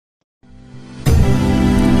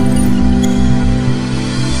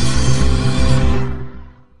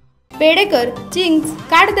Pedekar, Ching's,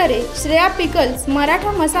 काडदरे, Shreya pickles,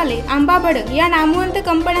 Maratha मसाले, आंबा भडंग या नामवंत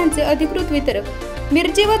कंपन्यांचे अधिकृत वितरक।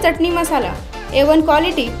 मिरची व चटणी मसाला A1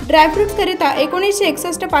 क्वालिटी ड्रायफ्रूट्सकरिता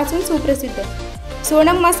 1961 पासून सुप्रसिद्ध।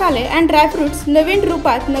 सोनम मसाले अँड ड्रायफ्रूट्स नवीन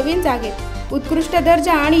रूपात नवीन जागेत। उत्कृष्ट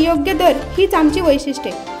दर्जा आणि योग्य दर हीच आमची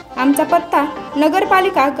वैशिष्ट्ये। आमचा पत्ता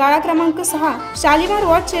नगरपालिका गाळा क्रमांक 6, शालिमार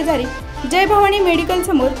वॉच शेजारी, जय भवानी मेडिकल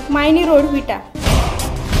समोर, मायनी रोड, विटा।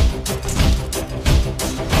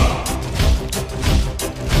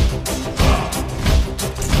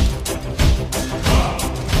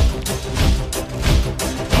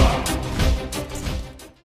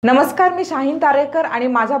 नमस्कार, मी शाहीन तारेकर आणि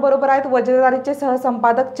माझ्याबरोबर आहेत वज्रधारीचे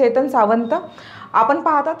सहसंपादक चेतन सावंत। आपण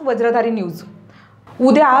पाहतात वज्रधारी न्यूज।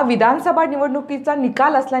 उद्या विधानसभा निवडणुकीचा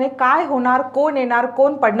निकाल असल्याने काय होणार, कोण येणार,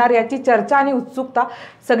 कोण पडणार याची चर्चा आणि उत्सुकता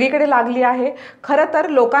सगळीकडे लागली आहे। खरं तर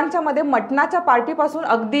लोकांच्या मध्ये मटणाच्या पार्टीपासून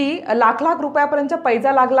अगदी लाख लाख रुपयापर्यंत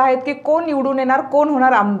पैसा लागला आहे की कोण निवडून येणार, कोण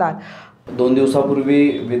होणार आमदार। 2 दिवसापूर्वी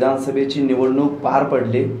विधानसभेची निवडणूक पार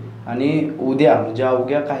पडली आणि उद्या म्हणजे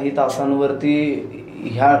अवघ्या काही तासांवरती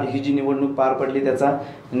ही जी निवडणूक पार पडली त्याचा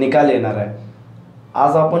निकाल येणार आहे।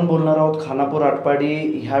 आज आपण बोलणार आहोत खानापूर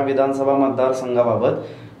आटपाडी ह्या विधानसभा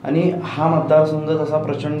मतदारसंघाबाबत। आणि हा मतदारसंघ तसा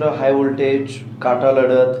प्रचंड हाय व्होल्टेज, काटा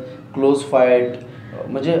लढत, क्लोज फाईट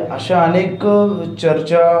म्हणजे अशा अनेक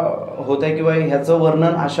चर्चा होत आहे किंवा ह्याचं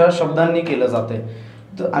वर्णन अशा शब्दांनी केलं जात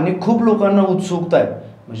आहे। आणि खूप लोकांना उत्सुकता आहे।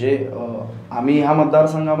 म्हणजे आम्ही ह्या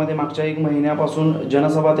मतदारसंघामध्ये मागच्या 1 महिन्यापासून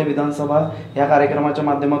जनसभा ते विधानसभा ह्या कार्यक्रमाच्या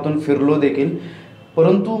माध्यमातून फिरलो देखील,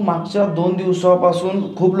 परंतु मागच्या 2 दिवसापासून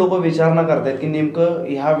खूप लोक विचारणा करतात की नेमकं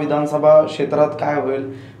ह्या विधानसभा क्षेत्रात काय होईल,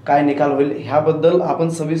 काय निकाल होईल, ह्याबद्दल आपण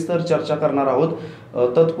सविस्तर चर्चा करणार आहोत।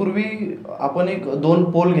 तत्पूर्वी आपण 2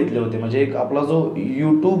 पोल घेतले होते। म्हणजे एक आपला जो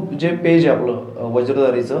यूट्यूब जे पेज आहे आपलं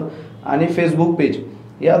वज्रधारीचं आणि फेसबुक पेज,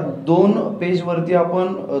 या 2 पेजवरती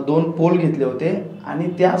आपण 2 पोल घेतले होते। आणि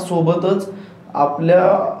त्यासोबतच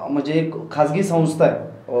आपल्या म्हणजे एक खाजगी संस्था आहे,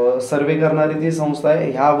 सर्वे करणारी ती संस्था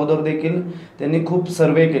आहे, ह्या अगोदर देखील त्यांनी खूप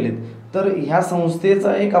सर्वे केलेत। तर ह्या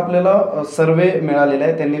संस्थेचा एक आपल्याला सर्वे मिळालेला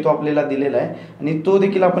आहे, त्यांनी तो आपल्याला दिलेला आहे आणि तो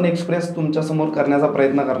देखील आपण एक्सप्रेस तुमच्यासमोर करण्याचा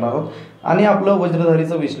प्रयत्न करणार आहोत। आणि आपलं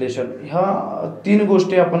वज्रधारीचं विश्लेषण, ह्या 3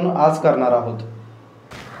 गोष्टी आपण आज करणार आहोत।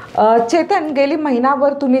 चेतन, गेली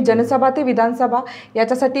महिनाभर तुम्ही जनसभा ते विधानसभा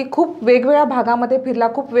याच्यासाठी खूप वेगवेगळ्या भागामध्ये फिरला,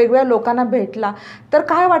 खूप वेगवेगळ्या लोकांना भेटला, तर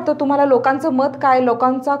काय वाटतं तुम्हाला, लोकांचं मत काय,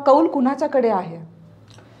 लोकांचा कौल कुणाच्याकडे आहे?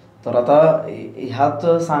 तर आता ह्यात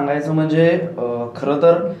सांगायचं म्हणजे खरं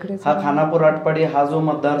तर हा खानापूर आटपाडी हा जो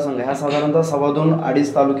मतदारसंघ आहे हा साधारणतः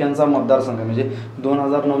 2.25-2.5 तालुक्यांचा मतदारसंघ आहे। म्हणजे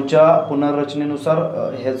 2009च्या पुनर्रचनेनुसार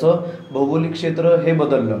ह्याचं भौगोलिक क्षेत्र हे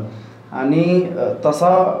बदललं आणि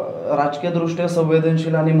तसा राजकीयदृष्ट्या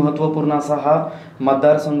संवेदनशील आणि महत्त्वपूर्ण असा हा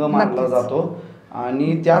मतदारसंघ मानला जातो।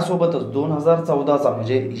 आणि त्यासोबतच 2014चा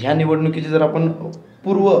म्हणजे ह्या निवडणुकीची जर आपण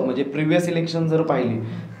म्हणजे प्रिव्हियस इलेक्शन जर पाहिली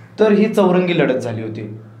तर ही चौरंगी लढत झाली होती।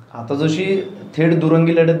 आता जशी थेट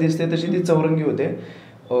दुरंगी लढत दिसते तशी ती चौरंगी होते,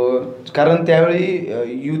 कारण त्यावेळी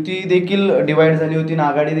युती देखील डिवाइड झाली होती आणि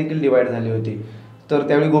आघाडी देखील डिवाइड झाली होती। तर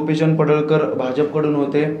त्यावेळी गोपीचंद पडळकर भाजपकडून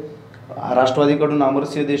होते, राष्ट्रवादीकडून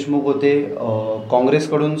अमरसिंह देशमुख होते,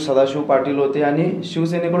 काँग्रेसकडून सदाशिव पाटील होते आणि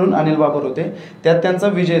शिवसेनेकडून अनिल बाबर होते। त्यात त्यांचा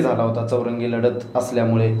विजय झाला होता चौरंगी लढत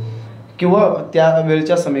असल्यामुळे किंवा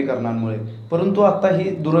त्यावेळच्या समीकरणांमुळे। परंतु आता ही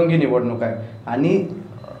दुरंगी निवडणूक आहे आणि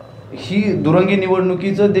ही दुरंगी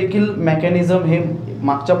निवडणुकीचं देखील मेकॅनिझम हे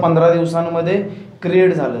मागच्या 15 दिवसांमध्ये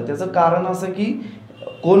क्रिएट झालं। त्याचं कारण असं की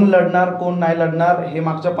कोण लढणार, कोण नाही लढणार हे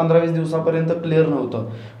मागच्या 15-20 दिवसापर्यंत क्लिअर नव्हतं।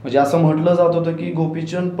 म्हणजे असं म्हटलं जात होतं की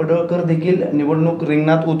गोपीचंद पडळकर देखील निवडणूक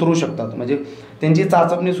रिंगणात उतरू शकतात, म्हणजे त्यांची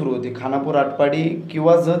चाचपणी सुरू होती खानापूर आटपाडी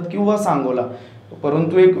किंवा जत किंवा सांगोला।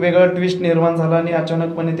 परंतु एक वेगळा ट्विस्ट निर्माण झाला आणि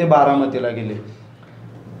अचानकपणे ते बारामतीला गेले।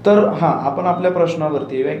 तर आपण आपल्या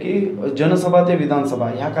प्रश्नावरती येऊया की जनसभा ते विधानसभा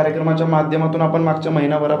ह्या कार्यक्रमाच्या माध्यमातून आपण मागच्या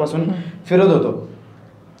महिनाभरापासून फिरत होतो।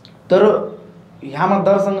 तर ह्या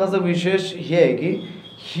मतदारसंघाचं विशेष हे आहे की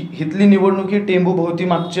हितली निवडणूक ही टेंबूभोवती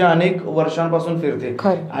मागच्या अनेक वर्षांपासून फिरते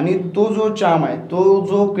आणि तो जो चाम आहे, तो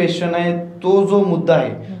जो क्वेश्चन आहे, तो जो मुद्दा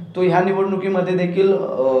आहे, तो ह्या निवडणुकीमध्ये देखील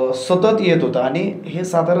सतत येत होता। आणि हे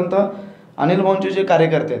साधारणतः अनिल भाऊंचे जे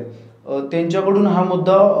कार्यकर्ते आहेत त्यांच्याकडून हा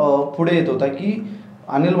मुद्दा पुढे येत होता की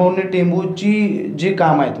अनिल भाऊंनी टेंबूची जे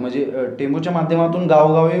काम आहेत म्हणजे टेंबूच्या माध्यमातून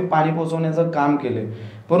गावोगावी पाणी पोहोचवण्याचं काम केले।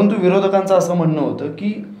 परंतु विरोधकांचं असं म्हणणं होतं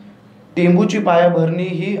की टेंबूची पायाभरणी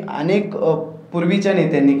ही अनेक पूर्वीच्या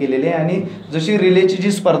नेत्यांनी केलेली आहे आणि जशी रिलेची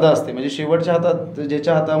जी स्पर्धा असते म्हणजे शेवटच्या हातात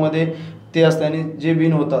ज्याच्या हातामध्ये ते असते आणि जे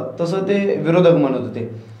बिन होतात तसं ते विरोधक म्हणत होते।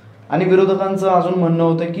 आणि विरोधकांचं अजून म्हणणं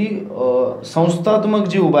होतं की संस्थात्मक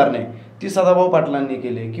जी उभारणी ती सदाभाऊ पाटलांनी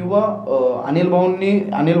केली किंवा अनिल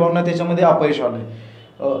भाऊंना त्याच्यामध्ये अपयश आलं।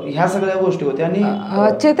 ह्या सगळ्या गोष्टी होत्या.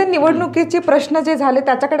 आणि चेतन, निवडणुकीचे प्रश्न जे झाले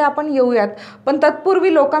त्याच्याकडे आपण येऊयात, पण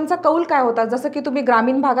तत्पूर्वी लोकांचा कौल काय होता? जसं की तुम्ही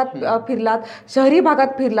ग्रामीण भागात फिरलात, शहरी भागात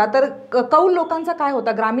फिरलात, तर कौल लोकांचा काय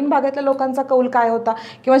होता? ग्रामीण भागातल्या लोकांचा कौल काय होता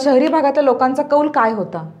किंवा शहरी भागातल्या लोकांचा कौल काय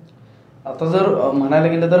होता? आता जर म्हणायला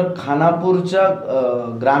गेलं तर खानापूरच्या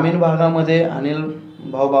ग्रामीण भागामध्ये अनिल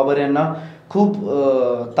भाऊ बाबर यांना खूप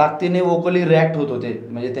ताकदीने वोकली रिॲक्ट होत होते.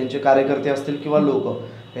 म्हणजे त्यांचे कार्यकर्ते असतील किंवा लोक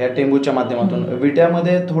ह्या टेंबूच्या माध्यमातून.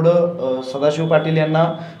 विट्यामध्ये थोडं सदाशिव पाटील यांना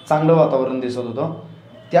चांगलं वातावरण दिसत होतं.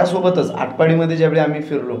 त्यासोबतच आटपाडीमध्ये ज्यावेळी आम्ही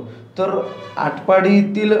फिरलो तर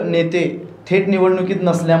आटपाडीतील नेते थेट निवडणुकीत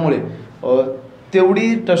नसल्यामुळे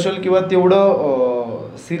तेवढी टशल किंवा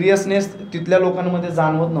तेवढं सिरियसनेस तिथल्या लोकांमध्ये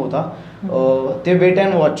जाणवत नव्हता. ते वेट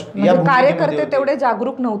अँड वॉच या कार्यकर्ते तेवढे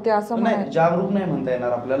जागरूक नव्हते असं नाही, जागरूक नाही म्हणता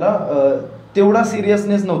येणार आपल्याला. तेवढा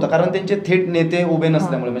सिरियसनेस नव्हता कारण त्यांचे थेट नेते उभे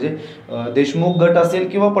नसल्यामुळे. म्हणजे देशमुख गट असेल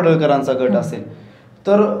किंवा पडळकरांचा गट असेल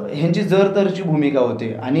तर ह्यांची जरतरची भूमिका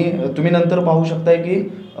होते. आणि तुम्ही नंतर पाहू शकताय की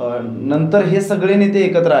नंतर हे सगळे नेते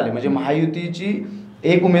एकत्र आले. म्हणजे महायुतीची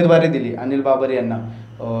एक उमेदवारी दिली अनिल बाबर यांना.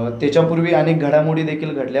 त्याच्यापूर्वी अनेक घडामोडी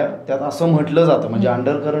देखील घडल्या. त्यात असं म्हटलं जातं, म्हणजे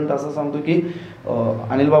अंडर करंट असं सांगतो की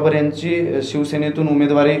अनिल बाबर यांची शिवसेनेतून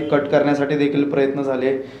उमेदवारी कट करण्यासाठी देखील प्रयत्न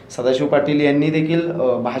झाले. सदाशिव पाटील यांनी देखील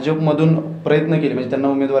भाजपमधून प्रयत्न केले म्हणजे त्यांना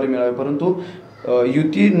उमेदवारी मिळावी, परंतु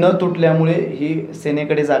युती न तुटल्यामुळे ही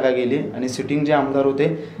सेनेकडे जागा गेली आणि सिटिंग जे आमदार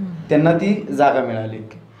होते त्यांना ती जागा मिळाली.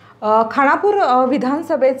 खानापूर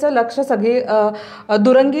विधानसभेचं लक्ष सगळी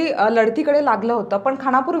दुरंगी लढतीकडे लागलं होतं, पण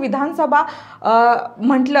खानापूर विधानसभा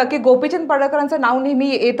म्हटलं की गोपीचंद पडळकरांचं नाव नेहमी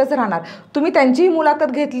येतच राहणार. तुम्ही त्यांचीही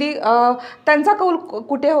मुलाखत घेतली, त्यांचा कौल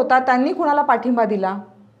कुठे होता? त्यांनी कुणाला पाठिंबा दिला?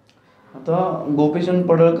 आता गोपीचंद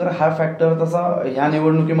पडळकर हा फॅक्टर तसा ह्या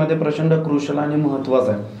निवडणुकीमध्ये प्रचंड क्रुशल आणि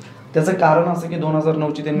महत्त्वाचा आहे. त्याचं कारण असं की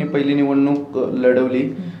 2009ची त्यांनी पहिली निवडणूक लढवली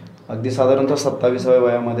अगदी साधारणतः 27व्या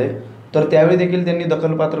वयामध्ये. तर त्यावेळी देखील त्यांनी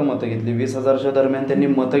दखलपात्र मतं घेतली. 20,000च्या दरम्यान त्यांनी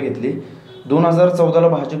मतं घेतली. 2014ला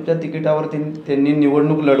भाजपच्या तिकिटावर त्यांनी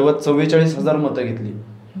निवडणूक लढवत 44,000 मतं घेतली.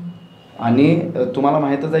 आणि तुम्हाला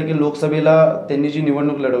माहीतच आहे की लोकसभेला त्यांनी जी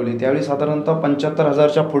निवडणूक लढवली त्यावेळी साधारणतः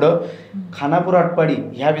 75,000च्या पुढं खानापूर आटपाडी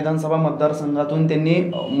ह्या विधानसभा मतदारसंघातून त्यांनी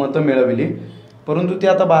मतं मिळवली. परंतु ते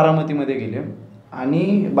आता बारामतीमध्ये गेले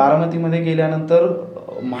आणि बारामतीमध्ये गेल्यानंतर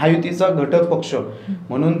महायुतीचा घटक पक्ष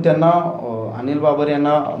म्हणून त्यांना अनिल बाबर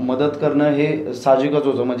यांना मदत करणं हे साहजिकच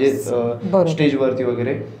होतं, म्हणजे स्टेजवरती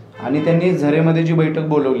वगैरे. आणि त्यांनी झरेमध्ये जी बैठक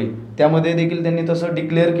बोलवली त्यामध्ये देखील त्यांनी तसं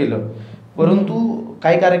डिक्लेअर केलं. परंतु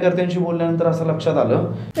काही कार्यकर्त्यांशी बोलल्यानंतर असं लक्षात आलं,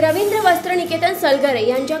 रवींद्र वस्त्र निकेतन सलगरे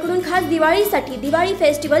यांच्याकडून खास दिवाळीसाठी दिवाळी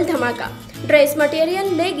फेस्टिवल धमाका. Dress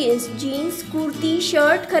material, leggings, jeans, kurti,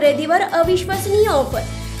 shirt खरेदीवर अविश्वसनीय ऑफर.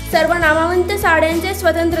 सर्व नामवंत साड्यांचे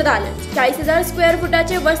स्वतंत्र दालन. 40,000 स्क्वेअर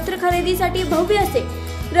फुटाचे वस्त्र खरेदीसाठी भव्य असे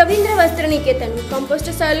रवींद्र वस्त्र निकेतन, कंपोस्ट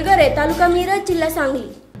सलगरे, तालुका मिरज, जिल्हा सांगली.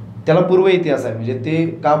 त्याला पूर्व इतिहास आहे. म्हणजे ते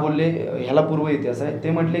का बोलले ह्याला पूर्व इतिहास आहे. ते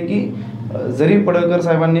म्हटले की जरी पडळकर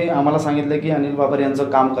साहेबांनी आम्हाला सांगितलं की अनिल बाबर यांचं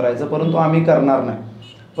काम करायचं परंतु आम्ही करणार नाही,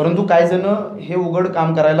 परंतु काही जण हे उघड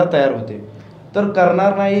काम करायला तयार होते. तर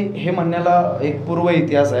करणार नाही हे म्हणण्याला एक पूर्व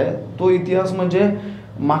इतिहास आहे. तो इतिहास म्हणजे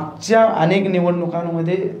मागच्या अनेक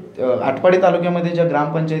निवडणुकांमध्ये आटपाडी तालुक्यामध्ये ज्या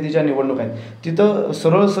ग्रामपंचायतीच्या निवडणुका आहेत तिथं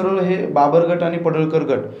सरळ सरळ हे बाबर गट आणि पडळकर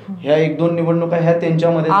गट ह्या 1-2 निवडणुका ह्या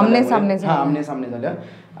त्यांच्यामध्ये आमने सामने झाल्या.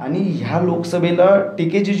 आणि ह्या लोकसभेला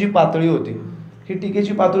टीकेची जी पातळी होती ही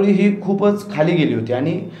टीकेची पातळी ही खूपच खाली गेली होती.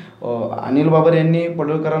 आणि अनिल बाबर यांनी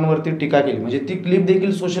पडळकरांवरती टीका केली. म्हणजे ती क्लिप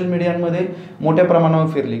देखील सोशल मीडियामध्ये मोठ्या प्रमाणावर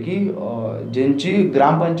फिरली की ज्यांची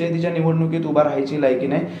ग्रामपंचायतीच्या निवडणुकीत उभा राहायची लायकी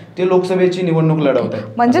नाही ते लोकसभेची निवडणूक लढवत आहेत.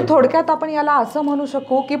 म्हणजे थोडक्यात आपण याला असं म्हणू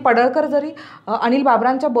शकू की पडळकर जरी अनिल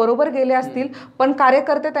बाबरांच्या बरोबर गेले असतील पण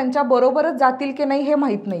कार्यकर्ते त्यांच्या बरोबरच जातील की नाही हे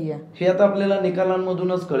माहीत नाहीये. हे आता आपल्याला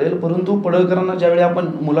निकालांमधूनच कळेल. परंतु पडळकरांना ज्यावेळी आपण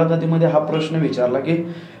मुलाखतीमध्ये हा प्रश्न विचारला की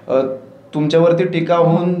तुमच्यावरती टीका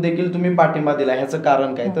होऊन देखील तुम्ही पाठिंबा दिला ह्याचं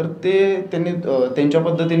कारण काय, तर ते त्यांनी त्यांच्या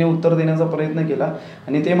पद्धतीने उत्तर देण्याचा प्रयत्न केला.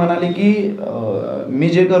 आणि ते म्हणाले की मी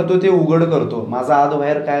जे करतो ते उघड करतो, माझा आत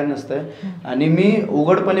बाहेर काय नसतंय आणि मी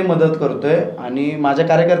उघडपणे मदत करतोय. आणि माझ्या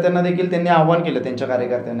कार्यकर्त्यांना देखील त्यांनी आव्हान केलं त्यांच्या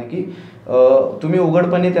कार्यकर्त्यांना की तुम्ही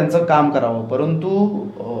उघडपणे त्यांचं काम करावं. परंतु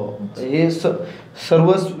हे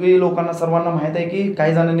सर्वस्वी लोकांना सर्वांना माहीत आहे की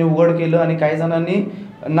काही जणांनी उघड केलं आणि काही जणांनी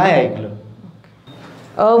नाही ऐकलं.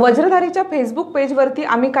 वज्रधारीच्या फेसबुक पेजवरती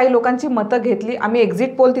आम्ही काही लोकांची मतं घेतली. आम्ही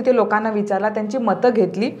एक्झिट पोल तिथे लोकांना विचारला, त्यांची मतं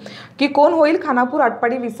घेतली की कोण होईल खानापूर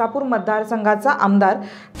आटपाडी विसापूर मतदारसंघाचा आमदार.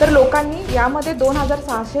 तर लोकांनी यामध्ये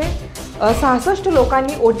 2,666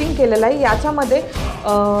 लोकांनी वोटिंग केलेलं आहे. याच्यामध्ये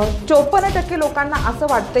 54% लोकांना असं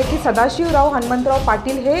वाटतंय की सदाशिवराव हनुमंतराव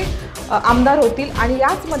पाटील हे आमदार होतील आणि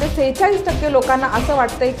याचमध्ये 46% लोकांना असं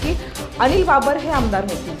वाटतंय की अनिल बाबर हे आमदार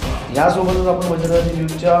होतील। यासोबतच आपण वज्रधारी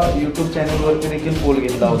न्यूजच्या यूट्यूब चॅनलवरती देखील पोल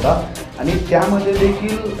घेतला होता आणि त्यामध्ये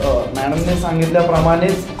देखील मॅडमने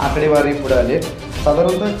सांगितल्याप्रमाणेच आकडेवारी पुढे आले।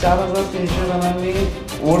 साधारणतः 4300 जणांनी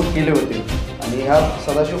वोट केले होते आणि ह्यात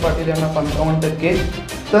सदाशिव पाटील यांना 55%,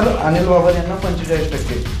 तर अनिल बाबर यांना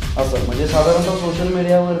 45% असं, म्हणजे साधारणतः सोशल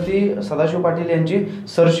मीडियावरती सदाशिव पाटील यांची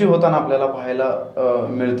सरशी होताना आपल्याला पाहायला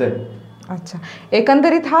मिळतंय। अच्छा,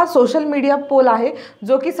 एकंदरीत हा सोशल मीडिया पोल आहे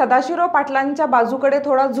जो की सदाशिवराव पाटलांच्या बाजूकडे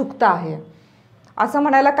थोडा झुकता आहे असं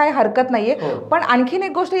म्हणायला काही हरकत नाहीये। पण आणखीन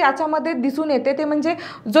एक गोष्ट याच्यामध्ये दिसून येते ते म्हणजे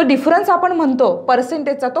जो डिफरन्स आपण म्हणतो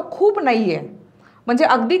पर्सेंटेजचा तो खूप नाहीये, म्हणजे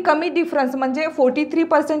अगदी कमी डिफरन्स, म्हणजे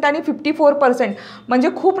 43% आणि 54% म्हणजे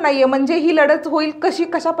खूप नाहीये। म्हणजे ही लढत होईल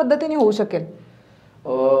कशा पद्धतीने होऊ शकेल?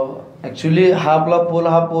 ॲक्च्युली हा पोल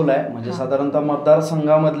आहे, म्हणजे साधारणतः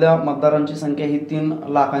मतदारसंघामधल्या मतदारांची संख्या ही 3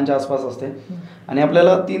 लाखांच्या आसपास असते आणि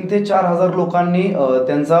आपल्याला 3 ते 4 हजार लोकांनी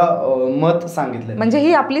त्यांचा मत सांगितलं, म्हणजे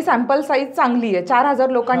ही आपली सॅम्पल साईज चांगली आहे। 4000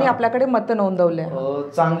 लोकांनी आपल्याकडे मत नोंदवले,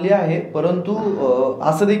 चांगली आहे। परंतु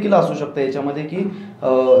असं देखील असू शकतं याच्यामध्ये की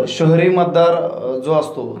शहरी मतदार जो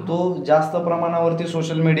असतो तो जास्त प्रमाणावरती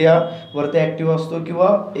सोशल मीडियावरती ऍक्टिव्ह असतो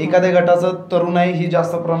किंवा एखाद्या गटाचा तरुणाई ही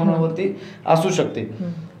जास्त प्रमाणावरती असू शकते।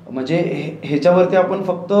 म्हणजे ह्याच्यावरती आपण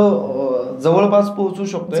फक्त जवळपास पोहोचू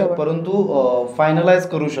शकतोय, परंतु फायनलाइज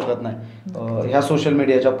करू शकत नाही ह्या सोशल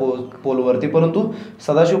मीडियाच्या पोलवरती। परंतु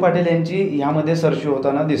सदाशिव पाटील यांची ह्यामध्ये सरशी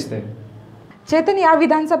होताना दिसते। चेतन, या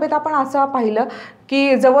विधानसभेत आपण असं पाहिलं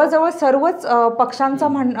की जवळजवळ सर्वच पक्षांचा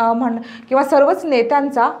किंवा सर्वच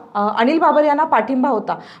नेत्यांचा अनिल बाबर यांना पाठिंबा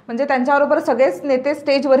होता, म्हणजे त्यांच्याबरोबर सगळेच नेते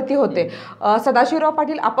स्टेजवरती होते। सदाशिवराव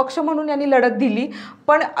पाटील अपक्ष म्हणून यांनी लढत दिली,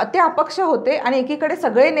 पण ते अपक्ष होते आणि एकीकडे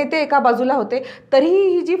सगळे नेते एका बाजूला होते। तरीही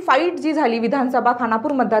ही जी फाईट जी झाली विधानसभा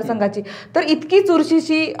खानापूर मतदारसंघाची, तर इतकी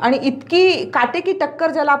चुरशीची आणि इतकी काटेकी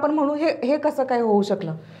टक्कर ज्याला आपण म्हणू, हे कसं काय होऊ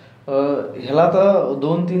शकलं? ह्याला तर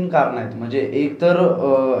 2-3 कारण आहेत। म्हणजे एक तर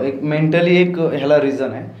एक मेंटली एक ह्याला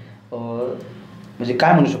रिझन आहे, म्हणजे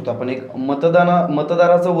काय म्हणू शकतो आपण, एक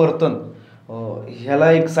मतदाराचं वर्तन,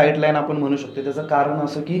 ह्याला एक साईड लाईन आपण म्हणू शकतो। त्याचं कारण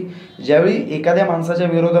असं की ज्यावेळी एखाद्या माणसाच्या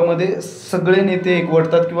विरोधामध्ये सगळे नेते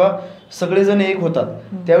एकवटतात किंवा सगळेजण एक होतात,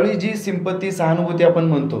 त्यावेळी जी सिंपती सहानुभूती आपण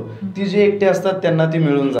म्हणतो ती जे एकटे असतात त्यांना ती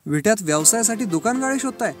मिळून जाते। विट्यात व्यवसायासाठी दुकान गाळे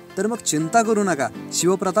शोधताय तर मग चिंता करू नका,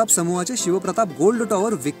 शिवप्रताप समूहाचे शिवप्रताप गोल्ड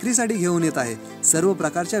टॉवर विक्रीसाठी घेऊन येत आहे सर्व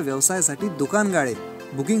प्रकारच्या व्यवसायासाठी दुकान गाळे।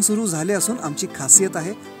 बुकिंग सुरू झाले असून आमची खासियत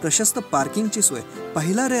आहे प्रशस्त पार्किंगची सोय,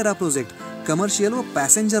 पहिला रेरा प्रोजेक्ट, कमर्शियल व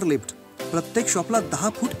पॅसेंजर लिफ्ट, प्रत्येक शॉपला 10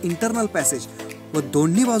 फूट इंटरनल पॅसेज व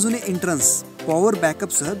दोन्ही बाजूने एंट्रन्स, पॉवर बॅकअप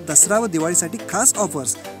सह दसरा व दिवाळीसाठी खास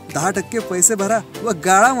ऑफर्स, 10% पैसे भरा व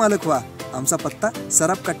गाळा मालक व्हा। आमचा पत्ता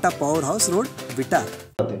सराफ कट्टा पॉवर हाऊस रोड, विटा।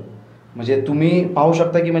 म्हणजे तुम्ही पाहू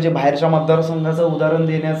शकता की म्हणजे बाहेरच्या मतदारसंघाचं उदाहरण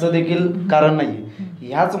देण्याचं देखील कारण नाहीये।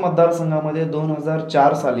 ह्याच मतदारसंघामध्ये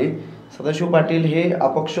 2004 साली सदाशिव पाटील हे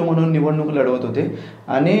अपक्ष म्हणून निवडणूक लढवत होते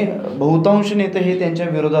आणि बहुतांश नेते हे त्यांच्या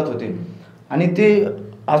विरोधात होते आणि ते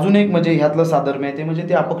अजून एक म्हणजे ह्यातलं साधर्म्य आहे ते म्हणजे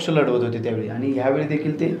ते अपक्ष लढवत होते त्यावेळी आणि ह्यावेळी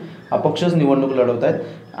देखील ते अपक्षच निवडणूक लढवत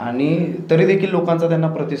आहेत आणि तरी देखील लोकांचा त्यांना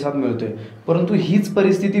प्रतिसाद मिळतोय। परंतु हीच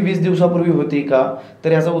परिस्थिती 20 दिवसापूर्वी होती का,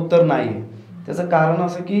 तर याचं उत्तर नाही। त्याचं कारण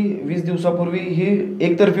असं की 20 दिवसापूर्वी ही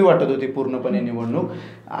एकतर्फी वाटत होती पूर्णपणे निवडणूक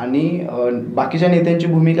आणि बाकीच्या नेत्यांची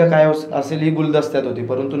भूमिका काय असेल ही गुलदस्त्यात होती,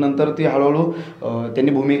 परंतु नंतर ती हळूहळू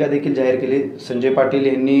त्यांनी भूमिका देखील जाहीर केली। संजय पाटील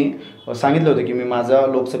यांनी सांगितलं होतं की मी माझा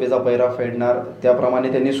लोकसभेचा पैरा फेडणार,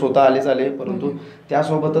 त्याप्रमाणे त्यांनी स्वतः आले, परंतु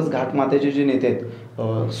त्यासोबतच घाटमातेचे जे नेते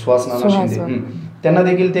आहेत सुहास नाना शिंदे त्यांना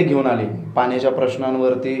देखील ते घेऊन आले, पाण्याच्या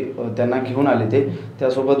प्रश्नांवरती त्यांना घेऊन आले ते।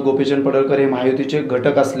 त्यासोबत गोपीचंद पडळकर हे महायुतीचे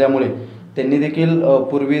घटक असल्यामुळे त्यांनी देखील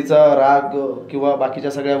पूर्वीचा राग किंवा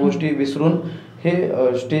बाकीच्या सगळ्या गोष्टी विसरून हे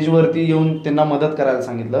स्टेजवरती येऊन त्यांना मदत करायला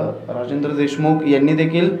सांगितलं। राजेंद्र देशमुख यांनी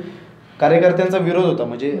देखील कार्यकर्त्यांचा विरोध होता,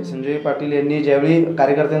 म्हणजे संजय पाटील यांनी ज्यावेळी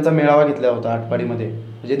कार्यकर्त्यांचा मेळावा घेतला होता आटपाडीमध्ये,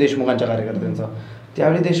 म्हणजे देशमुखांच्या कार्यकर्त्यांचा,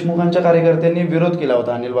 त्यावेळी देशमुखांच्या कार्यकर्त्यांनी विरोध केला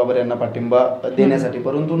होता अनिल बाबर यांना पाठिंबा देण्यासाठी,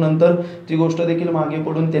 परंतु नंतर ती गोष्ट देखील मागे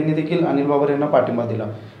पडून त्यांनी देखील अनिल बाबर यांना पाठिंबा दिला।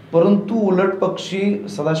 परंतु उलट पक्षी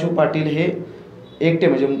सदाशिव पाटील हे एकटे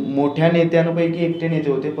म्हणजे मोठ्या नेत्यांपैकी एकटे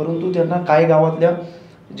नेते होते, परंतु त्यांना काही गावातल्या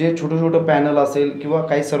जे छोटं पॅनल असेल किंवा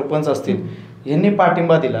काही सरपंच असतील यांनी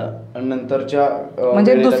पाठिंबा दिला। नंतरच्या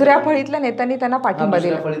म्हणजे दुसऱ्या फळीतल्या नेत्यांनी त्यांना पाठिंबा दिला,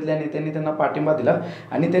 दुसऱ्या फळीतल्या नेत्यांनी त्यांना पाठिंबा दिला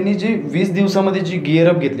आणि त्यांनी जी 20 दिवसामध्ये जी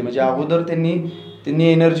गिअरअप घेतली, म्हणजे अगोदर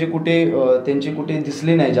त्यांनी एनर्जी त्यांची कुठे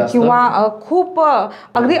दिसली नाही जास्त किंवा खूप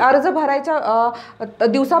अगदी अर्ज भरायच्या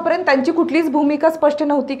दिवसापर्यंत त्यांची कुठलीच भूमिका स्पष्ट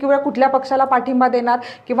नव्हती किंवा कुठल्या पक्षाला पाठिंबा देणार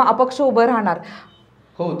किंवा अपक्ष उभं राहणार।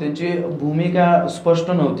 हो, त्यांची भूमिका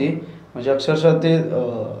स्पष्ट नव्हती म्हणजे अक्षरशः ते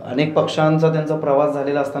अनेक पक्षांचा त्यांचा प्रवास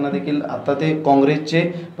झालेला असताना देखील आता ते काँग्रेसचे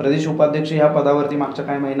प्रदेश उपाध्यक्ष ह्या पदावरती मागच्या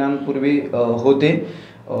काही महिन्यांपूर्वी होते.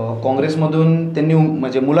 काँग्रेसमधून त्यांनी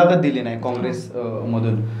म्हणजे मुलाखत दिली नाही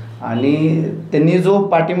काँग्रेसमधून, आणि त्यांनी जो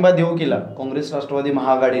पाठिंबा देऊ केला काँग्रेस राष्ट्रवादी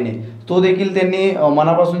महाआघाडीने तो देखील त्यांनी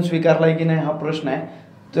मनापासून स्वीकारला की नाही हा प्रश्न आहे.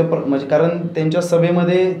 ते म्हणजे कारण त्यांच्या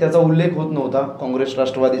सभेमध्ये त्याचा उल्लेख होत नव्हता काँग्रेस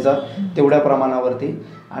राष्ट्रवादीचा तेवढ्या प्रमाणावरती,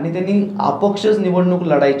 आणि त्यांनी अपक्षच निवडणूक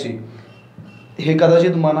लढायची हे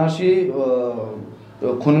कदाचित मनाशी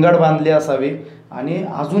खुणगाड बांधले असावे. आणि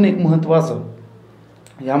अजून एक महत्त्वाचं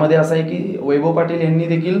यामध्ये असं आहे की वैभव पाटील यांनी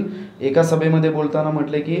देखील एका सभेमध्ये बोलताना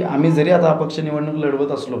म्हटले की आम्ही जरी आता अपक्ष निवडणूक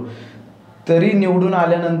लढवत असलो तरी निवडून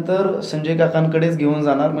आल्यानंतर संजय काकांकडेच घेऊन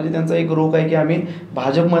जाणार. म्हणजे त्यांचा एक रोख आहे की आम्ही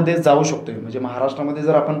भाजपमध्ये जाऊ शकतोय. म्हणजे महाराष्ट्रामध्ये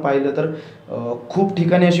जर आपण पाहिलं तर खूप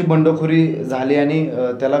ठिकाणी अशी बंडखोरी झाली आणि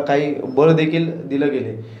त्याला काही बळ देखील दिलं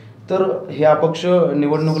गेले. तर हे अपक्ष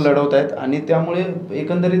निवडणूक लढवत आहेत आणि त्यामुळे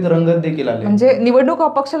एकंदरीत रंगत देखील आले. म्हणजे निवडणूक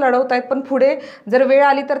अपक्ष लढवत आहेत, पण पुढे जर वेळ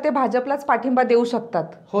आली तर ते भाजपलाच पाठिंबा देऊ शकतात.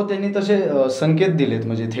 हो, त्यांनी तसे संकेत दिलेत,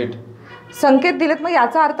 म्हणजे थेट संकेत दिलेत. मग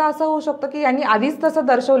याचा अर्थ असा होऊ शकतो की यांनी आधीच तसं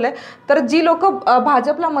दर्शवलंय तर जी लोक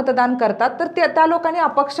भाजपला मतदान करतात तर त्या लोकांनी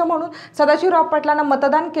अपक्ष म्हणून सदाशिवराव पाटलांना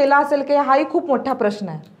मतदान केलं असेल की हाही खूप मोठा प्रश्न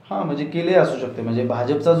आहे. हां, म्हणजे केले असू शकते. म्हणजे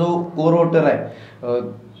भाजपचा जो कोर वोटर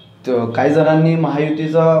आहे, काही जणांनी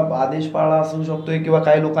महायुतीचा आदेश पाळला असू शकतोय किंवा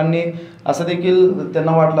काही लोकांनी असं देखील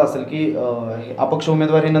त्यांना वाटलं असेल की अपक्ष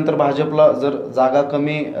उमेदवारीनंतर भाजपला जर जागा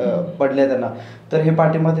कमी पडल्या त्यांना तर हे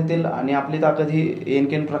पाठिंबा देतील आणि आपली ताकद ही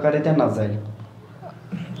एनकेन प्रकारे त्यांनाच जाईल.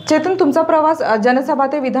 चेतन, तुमचा प्रवास जनसभा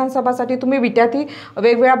ते विधानसभासाठी तुम्ही विट्यातही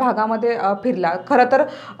वेगवेगळ्या भागामध्ये फिरला. खरं तर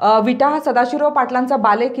विटा हा सदाशिवराव पाटलांचा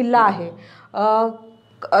बालेकिल्ला आहे.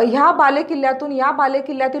 ह्या बालेकिल्ल्यातून या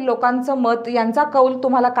बालेकिल्ल्यातील लोकांचं मत यांचा कौल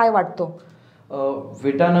तुम्हाला काय वाटतो?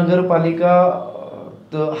 विटा नगरपालिका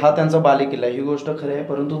हा त्यांचा बालेकिल्ला ही गोष्ट खरी आहे,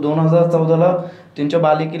 परंतु 2014ला त्यांच्या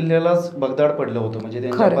बालेकिल्ल्यालाच भगदाड पडलं होतं. म्हणजे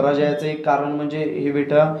त्यांच्या पराजयाचं एक कारण म्हणजे हे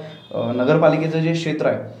विटा नगरपालिकेचं जे क्षेत्र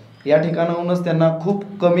आहे या ठिकाणाहूनच त्यांना खूप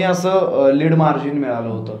कमी असं लीड मार्जिन मिळालं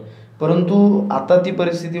होतं. परंतु आता ती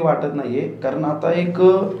परिस्थिती वाटत नाहीये, कारण आता एक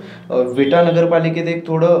विटा नगरपालिकेत एक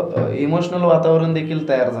थोडं इमोशनल वातावरण देखील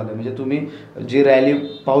तयार झालं. म्हणजे तुम्ही जी रॅली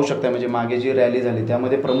पाहू शकता, म्हणजे मागे जी रॅली झाली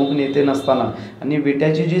त्यामध्ये प्रमुख नेते नसताना आणि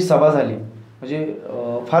विट्याची जी सभा झाली म्हणजे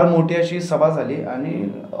फार मोठी अशी सभा झाली आणि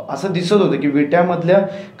असं दिसत होतं की विट्यामधल्या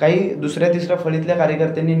काही दुसऱ्या तिसऱ्या फळीतल्या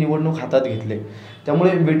कार्यकर्त्यांनी निवडणूक हातात घेतले.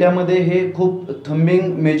 त्यामुळे विट्यामध्ये हे खूप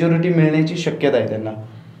थंबिंग मेजॉरिटी मिळण्याची शक्यता आहे त्यांना.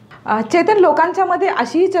 चेतन, लोकांच्या मध्ये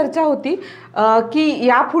अशीही चर्चा होती की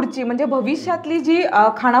यापुढची म्हणजे भविष्यातली जी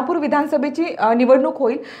खानापूर विधानसभेची निवडणूक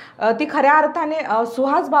होईल ती खऱ्या अर्थाने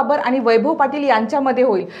सुहास बाबर आणि वैभव पाटील यांच्यामध्ये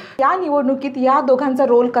होईल. या निवडणुकीत या दोघांचा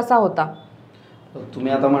रोल कसा होता?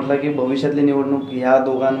 तुम्ही आता म्हटलं की भविष्यातली निवडणूक ह्या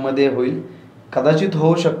दोघांमध्ये होईल, कदाचित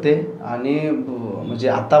होऊ शकते. आणि म्हणजे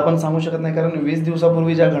आता आपण सांगू शकत नाही, कारण 20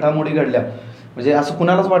 दिवसापूर्वी ज्या घडामोडी घडल्या म्हणजे असं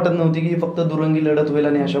कुणालाच वाटत नव्हती की फक्त दुरंगी लढत होईल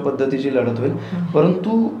आणि अशा पद्धतीची लढत होईल.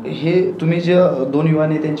 परंतु हे तुम्ही ज्या दोन युवा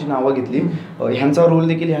नेत्यांची नावं घेतली ह्यांचा रोल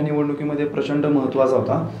देखील ह्या निवडणुकीमध्ये प्रचंड महत्त्वाचा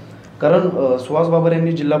होता. कारण सुहास बाबर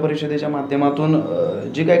यांनी जिल्हा परिषदेच्या माध्यमातून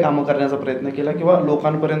जे काही कामं करण्याचा प्रयत्न केला किंवा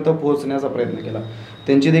लोकांपर्यंत पोहोचण्याचा प्रयत्न केला,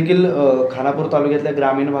 त्यांची देखील खानापूर तालुक्यातल्या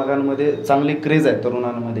ग्रामीण भागांमध्ये चांगली क्रेज आहे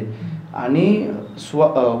तरुणांमध्ये. आणि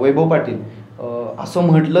वैभव पाटील असं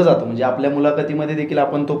म्हटलं जातं, म्हणजे आपल्या मुलाखतीमध्ये देखील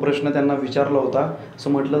आपण तो प्रश्न त्यांना विचारला होता.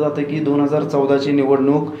 असं म्हटलं जातं की 2014ची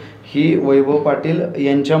निवडणूक ही वैभव पाटील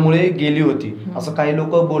यांच्यामुळे गेली होती असं काही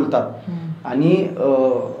लोक बोलतात आणि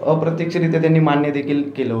अप्रत्यक्षरित्या त्यांनी मान्य देखील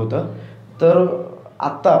केलं होतं. तर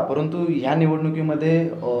आत्ता परंतु ह्या निवडणुकीमध्ये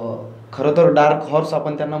खरं तर डार्क हॉर्स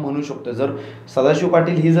आपण त्यांना म्हणू शकतो. जर सदाशिव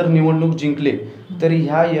पाटील ही जर निवडणूक जिंकले तर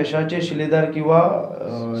ह्या यशाचे शिलेदार किंवा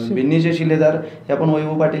बिन्नीचे शिलेदार हे आपण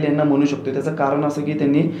वैभव पाटील यांना म्हणू शकतो. त्याचं कारण असं की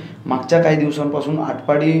त्यांनी मागच्या काही दिवसांपासून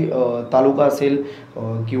आटपाडी तालुका असेल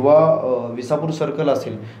किंवा विसापूर सर्कल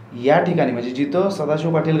असेल या ठिकाणी म्हणजे जिथं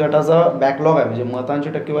सदाशिव पाटील गटाचा बॅकलॉग आहे, म्हणजे मतांची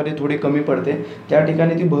टक्केवारी थोडी कमी पडते, त्या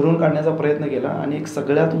ठिकाणी ती भरून काढण्याचा प्रयत्न केला. आणि एक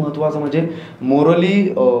सगळ्यात महत्त्वाचं म्हणजे मोरली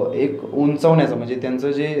एक उंचावण्याचं, म्हणजे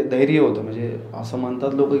त्यांचं जे धैर्य होतं. म्हणजे असं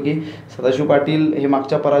म्हणतात लोक की सदाशिव पाटील हे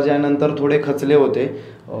मागच्या पराजयानंतर थोडे खचले होते.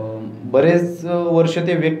 बरेच वर्ष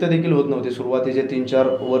ते व्यक्त देखील होत नव्हते. सुरुवातीचे 3-4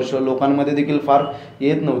 वर्ष लोकांमध्ये देखील फार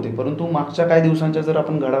येत नव्हते. परंतु मागच्या काही दिवसांच्या जर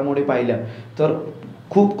आपण घडामोडी पाहिल्या तर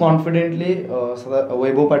खूप कॉन्फिडेंटली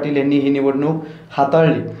वैभव पाटील यांनी ही निवडणूक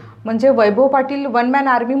हाताळली. म्हणजे वैभव पाटील वन मॅन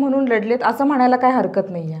आर्मी म्हणून लढलेत असं म्हणायला काही हरकत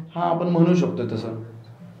नाही आहे. हां, आपण म्हणू शकतो तसं.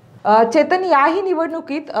 चेतन, याही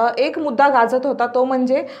निवडणुकीत एक मुद्दा गाजत होता, तो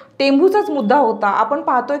म्हणजे टेंभूचाच मुद्दा होता. आपण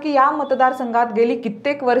पाहतोय की या मतदारसंघात गेली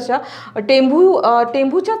कित्येक वर्ष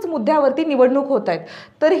टेंभूच्याच मुद्द्यावरती निवडणूक होत आहेत.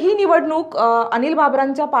 तर ही निवडणूक अनिल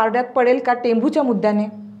बाबरांच्या पारड्यात पडेल का टेंभूच्या मुद्द्याने?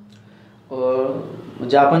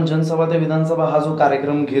 म्हणजे आपण जनसभा ते विधानसभा हा जो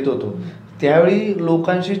कार्यक्रम घेत होतो त्यावेळी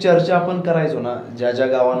लोकांशी चर्चा आपण करायचो ना, ज्या ज्या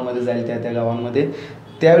गावांमध्ये जाईल त्या त्या गावांमध्ये.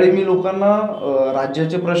 त्यावेळी मी लोकांना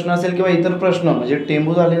राज्याचे प्रश्न असेल किंवा इतर प्रश्न, म्हणजे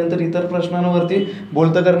टेंभू झाल्यानंतर इतर प्रश्नांवरती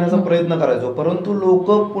बोलतं करण्याचा प्रयत्न करायचो, परंतु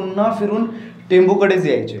लोक पुन्हा फिरून टेंभूकडेच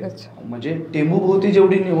यायचे. म्हणजे टेंभूभोवती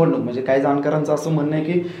जेवढी निवडणूक, म्हणजे काही जाणकारांचं असं म्हणणं आहे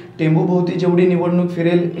की टेंभूभोवती जेवढी निवडणूक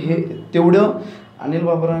फिरेल हे तेवढं अनिल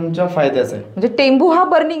बाबरांच्या फायद्याचं आहे. म्हणजे टेंभू हा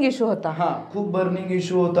बर्निंग इश्यू होता. हा, खूप बर्निंग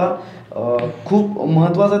इश्यू होता, खूप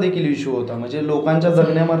महत्त्वाचा देखील इश्यू होता. म्हणजे लोकांच्या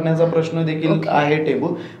जगण्या मरण्याचा प्रश्न देखील आहे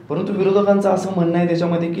टेंभू. परंतु विरोधकांचं असं म्हणणं आहे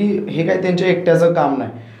त्याच्यामध्ये की हे काय त्यांच्या एकट्याचं काम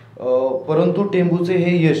नाही, परंतु टेंभूचे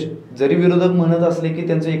हे यश, जरी विरोधक म्हणत असले की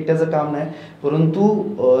त्यांचं एकट्याचं काम नाही,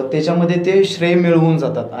 परंतु त्याच्यामध्ये ते श्रेय मिळवून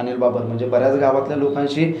जातात अनिल बाबर. म्हणजे बऱ्याच गावातल्या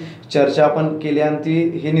लोकांशी चर्चा आपण केली आणि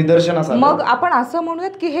ती हे निदर्शनास आलं. मग आपण असं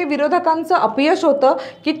म्हणूयात की हे विरोधकांचं अपयश होतं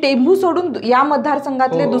की टेंभू सोडून या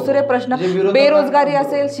मतदारसंघातले दुसरे प्रश्न, बेरोजगारी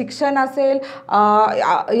असेल, शिक्षण असेल,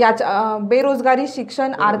 बेरोजगारी,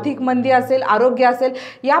 शिक्षण, आर्थिक मंदी असेल, आरोग्य असेल,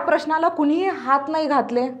 या प्रश्नाला कुणीही हात नाही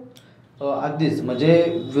घातले. अगदीच, म्हणजे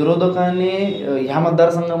विरोधकांनी ह्या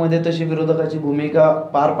मतदारसंघामध्ये तशी विरोधकाची भूमिका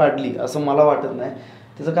पार पाडली असं मला वाटत नाही.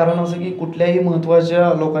 त्याचं कारण असं की कुठल्याही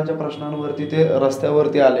महत्त्वाच्या लोकांच्या प्रश्नांवरती ते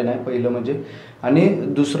रस्त्यावरती आले नाही, पहिलं म्हणजे. आणि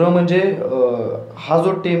दुसरं म्हणजे हा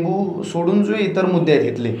जो टेंभू सोडून जो इतर मुद्दे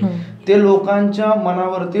आहेत इथले, ते लोकांच्या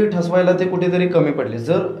मनावरती ठसवायला ते कुठेतरी कमी पडले.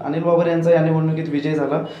 जर अनिल बाबर यांचा या निवडणुकीत विजय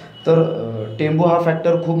झाला तर टेंभू हा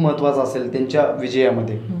फॅक्टर खूप महत्त्वाचा असेल त्यांच्या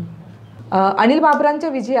विजयामध्ये. अनिल बाबरांच्या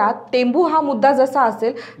विजयात टेंभू हा मुद्दा जसा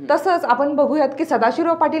असेल तसंच आपण बघूयात की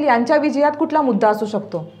सदाशिवराव पाटील यांच्या विजयात कुठला मुद्दा असू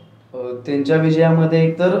शकतो? त्यांच्या विजयामध्ये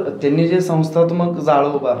एकतर त्यांनी जे संस्थात्मक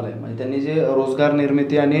जाळं उभारलंय, म्हणजे त्यांनी जे रोजगार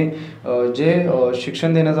निर्मिती आणि जे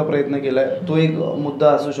शिक्षण देण्याचा प्रयत्न केलाय तो एक मुद्दा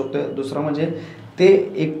असू शकतो. दुसरा म्हणजे ते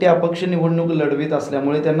एकटे अपक्ष निवडणूक लढवित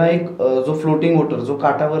असल्यामुळे त्यांना एक जो फ्लोटिंग वोटर, जो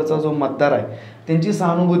काठावरचा जो मतदार आहे, त्यांची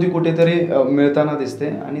सहानुभूती कुठेतरी मिळताना दिसते.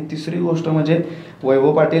 आणि तिसरी गोष्ट म्हणजे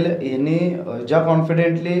वैभव पाटील यांनी ज्या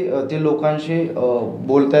कॉन्फिडेंटली ते लोकांशी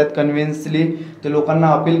बोलतायत, कन्व्हिन्सली ते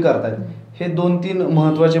लोकांना अपील करतायत, हे 2-3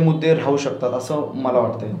 महत्त्वाचे मुद्दे राहू शकतात असं मला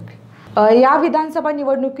वाटतंय. या विधानसभा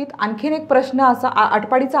निवडणुकीत आणखीन एक प्रश्न असा,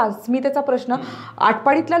 आटपाडीचा, अस्मितेचा प्रश्न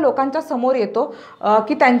आटपाडीतल्या लोकांच्या समोर येतो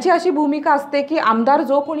की त्यांची अशी भूमिका असते की आमदार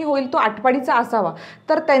जो कोणी होईल तो आटपाडीचा असावा.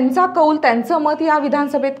 तर त्यांचा कौल, त्यांचं मत या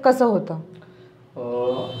विधानसभेत कसं होतं?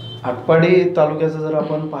 आटपाडी तालुक्याचं जर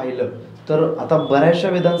आपण पाहिलं तर आता बऱ्याचशा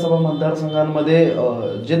विधानसभा मतदारसंघांमध्ये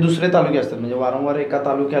जे दुसरे तालुके असतात, म्हणजे वारंवार एका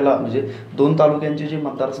तालुक्याला, म्हणजे 2 तालुक्यांचे जे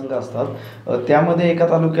मतदारसंघ असतात त्यामध्ये एका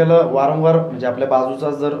तालुक्याला वारंवार, म्हणजे आपल्या बाजूचा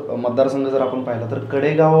जर मतदारसंघ जर आपण पाहिला तर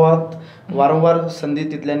कडेगावात वारंवार संधी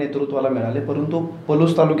तिथल्या नेतृत्वाला मिळाले, परंतु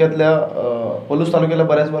पलूस तालुक्याला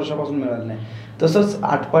बऱ्याच वर्षापासून मिळाले नाही. तसंच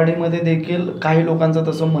आटपाडीमध्ये देखील काही लोकांचं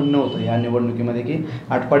तसं म्हणणं होतं या निवडणुकीमध्ये की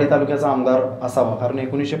आटपाडी तालुक्याचा आमदार असावा, कारण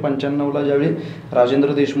 1995ला ज्यावेळी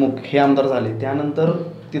राजेंद्र देशमुख हे आमदार झाले त्यानंतर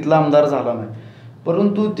तिथला आमदार झाला नाही,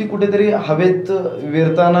 परंतु ती कुठेतरी हवेत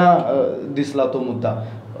विरताना दिसला तो मुद्दा.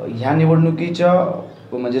 ह्या निवडणुकीच्या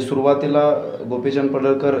म्हणजे सुरुवातीला गोपीचंद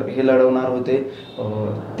पडळकर हे लढवणार होते,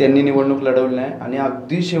 त्यांनी निवडणूक लढवली नाही, आणि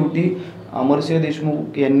अगदी शेवटी अमरसिंह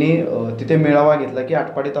देशमुख यांनी तिथे मेळावा घेतला की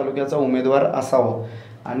आटपाडी तालुक्याचा उमेदवार असावा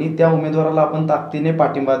आणि त्या उमेदवाराला आपण ताकदीने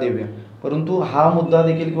पाठिंबा देऊया. परंतु हा मुद्दा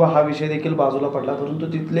देखील किंवा हा विषय देखील बाजूला पडला, परंतु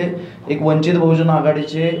तिथले एक वंचित बहुजन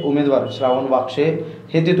आघाडीचे उमेदवार श्रावण वाक्षे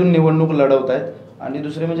हे तिथून निवडणूक लढवत आहेत, आणि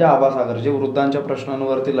दुसरे म्हणजे आबासागर जे वृद्धांच्या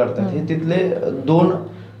प्रश्नांवरती लढत आहेत. हे तिथले 2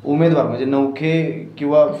 उमेदवार, म्हणजे नौखे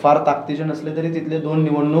किंवा फार ताकदीचे नसले तरी तिथले 2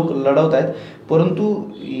 निवडणूक लढवत आहेत, परंतु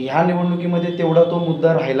ह्या निवडणुकीमध्ये तेवढा तो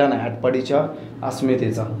मुद्दा राहिला नाही आटपाडीच्या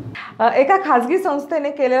अस्मितेचा. एका खाजगी संस्थेने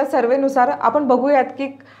केलेल्या सर्वेनुसार आपण बघूयात की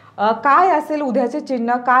काय असेल उद्याचे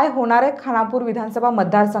चिन्ह, काय होणार आहे खानापूर विधानसभा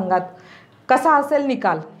मतदारसंघात, कसा असेल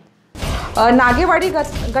निकाल. नागेवाडी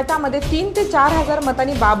गटामध्ये 3 ते 4 हजार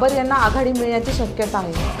मतांनी बाबर यांना आघाडी मिळण्याची शक्यता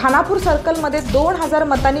आहे. खानापूर सर्कलमध्ये 2000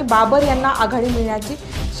 मतांनी बाबर यांना आघाडी मिळण्याची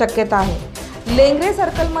शक्यता आहे. लेंगरे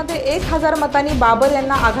सर्कलमध्ये 1000 मतांनी बाबर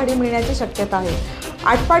यांना आघाडी मिळण्याची शक्यता आहे.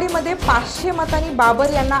 आटपाडीमध्ये 500 मतांनी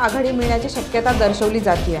बाबर यांना आघाडी मिळण्याची शक्यता दर्शवली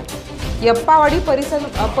जाते. यप्पावाडी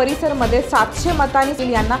परिसरमध्ये 700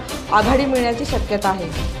 मतांनी यांना आघाडी मिळण्याची शक्यता आहे.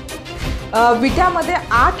 विट्यामध्ये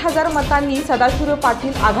 8000 मतांनी सदाशिवराव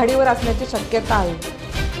पाटील आघाडीवर असण्याची शक्यता आहे.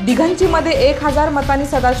 दिघंचीमध्ये 1000 मतांनी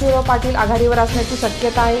सदाशिवराव पाटील आघाडीवर असण्याची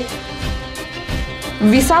शक्यता आहे.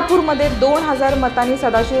 विसापूरमध्ये 2000 मतांनी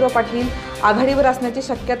सदाशिवराव पाटील आघाडीवर असण्याची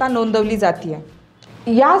शक्यता नोंदवली जाते.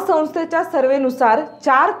 या संस्थेच्या सर्वेनुसार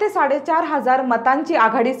 4 ते 4,500 मतांची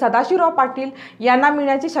आघाडी सदाशिवराव पाटील यांना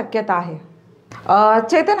मिळण्याची शक्यता आहे.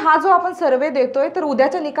 चेतन, हा जो आपण सर्वे देतोय तर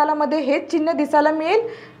उद्याच्या निकालामध्ये हेच चिन्ह दिसायला मिळेल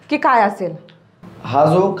की काय असेल? हा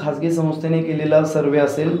जो खाजगी संस्थेने केलेला सर्वे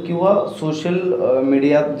असेल किंवा सोशल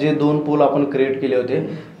मीडियात जे 2 पोल आपण क्रिएट केले होते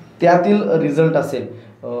त्यातील रिझल्ट असेल.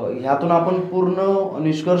 ह्यातून आपण पूर्ण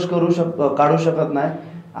निष्कर्ष काढू शकत नाही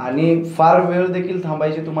आणि फार वेळ देखील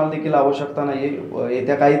थांबायची तुम्हाला देखील आवश्यकता नाही.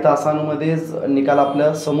 येत्या काही तासांमध्येच निकाल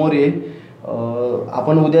आपल्या समोर येईल.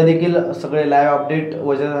 आपण उद्या देखील सगळे लाईव्ह अपडेट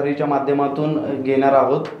वज्रधारीच्या माध्यमातून घेणार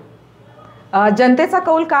आहोत. जनतेचा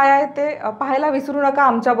कौल काय आहे ते पाहायला विसरू नका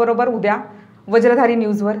आमच्याबरोबर उद्या वज्रधारी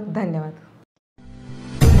न्यूजवर. धन्यवाद.